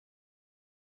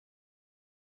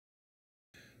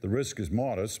The risk is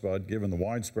modest, but given the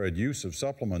widespread use of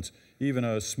supplements, even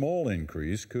a small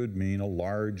increase could mean a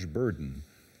large burden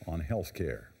on health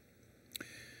care.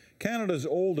 Canada's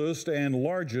oldest and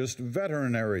largest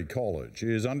veterinary college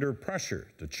is under pressure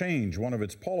to change one of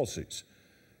its policies.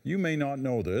 You may not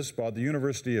know this, but the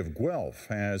University of Guelph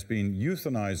has been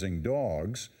euthanizing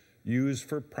dogs used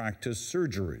for practice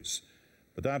surgeries.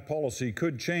 But that policy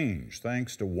could change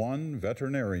thanks to one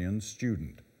veterinarian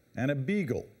student and a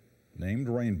beagle named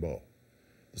Rainbow.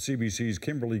 The CBC's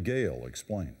Kimberly Gale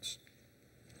explains.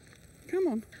 Come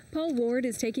on. Paul Ward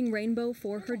is taking Rainbow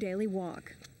for her daily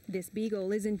walk. This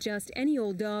beagle isn't just any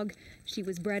old dog. She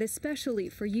was bred especially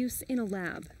for use in a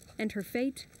lab, and her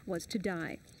fate was to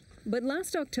die. But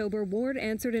last October, Ward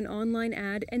answered an online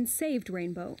ad and saved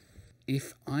Rainbow.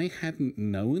 If I hadn't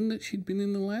known that she'd been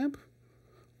in the lab,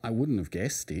 I wouldn't have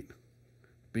guessed it,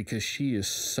 because she is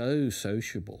so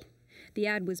sociable. The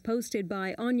ad was posted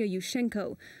by Anya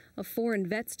Yushchenko, a foreign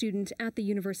vet student at the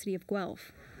University of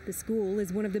Guelph. The school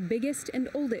is one of the biggest and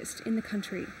oldest in the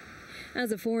country.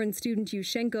 As a foreign student,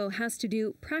 Yushchenko has to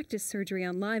do practice surgery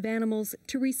on live animals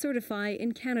to recertify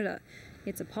in Canada.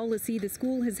 It's a policy the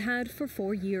school has had for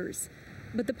 4 years.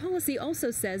 But the policy also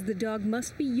says the dog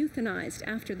must be euthanized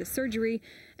after the surgery,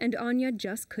 and Anya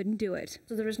just couldn't do it.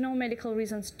 So there is no medical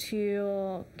reasons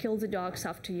to kill the dogs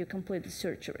after you complete the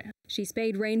surgery. She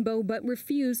spayed Rainbow but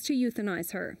refused to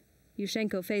euthanize her.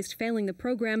 Yushchenko faced failing the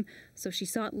program, so she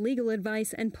sought legal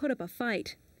advice and put up a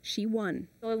fight. She won.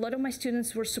 So a lot of my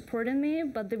students were supporting me,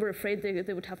 but they were afraid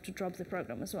they would have to drop the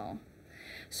program as well.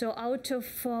 So out of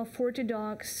 40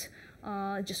 dogs,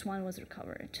 just one was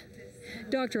recovered.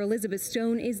 Dr. Elizabeth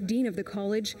Stone is dean of the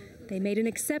college. They made an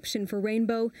exception for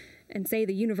Rainbow and say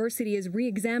the university is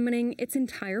re-examining its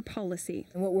entire policy.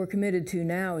 And what we're committed to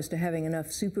now is to having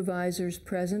enough supervisors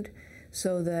present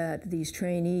so that these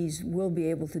trainees will be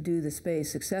able to do the spay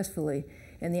successfully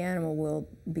and the animal will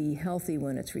be healthy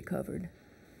when it's recovered.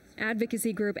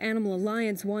 Advocacy group Animal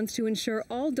Alliance wants to ensure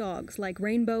all dogs like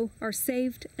Rainbow are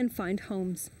saved and find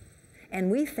homes. And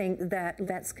we think that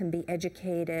vets can be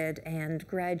educated and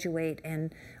graduate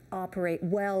and operate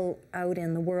well out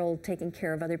in the world, taking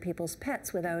care of other people's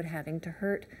pets without having to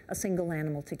hurt a single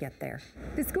animal to get there.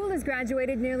 The school has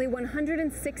graduated nearly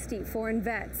 160 foreign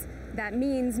vets. That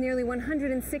means nearly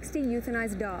 160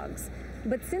 euthanized dogs.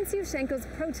 But since Yushchenko's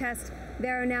protest,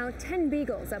 there are now 10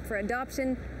 beagles up for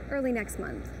adoption early next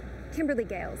month. Kimberly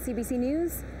Gale, CBC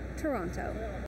News, Toronto.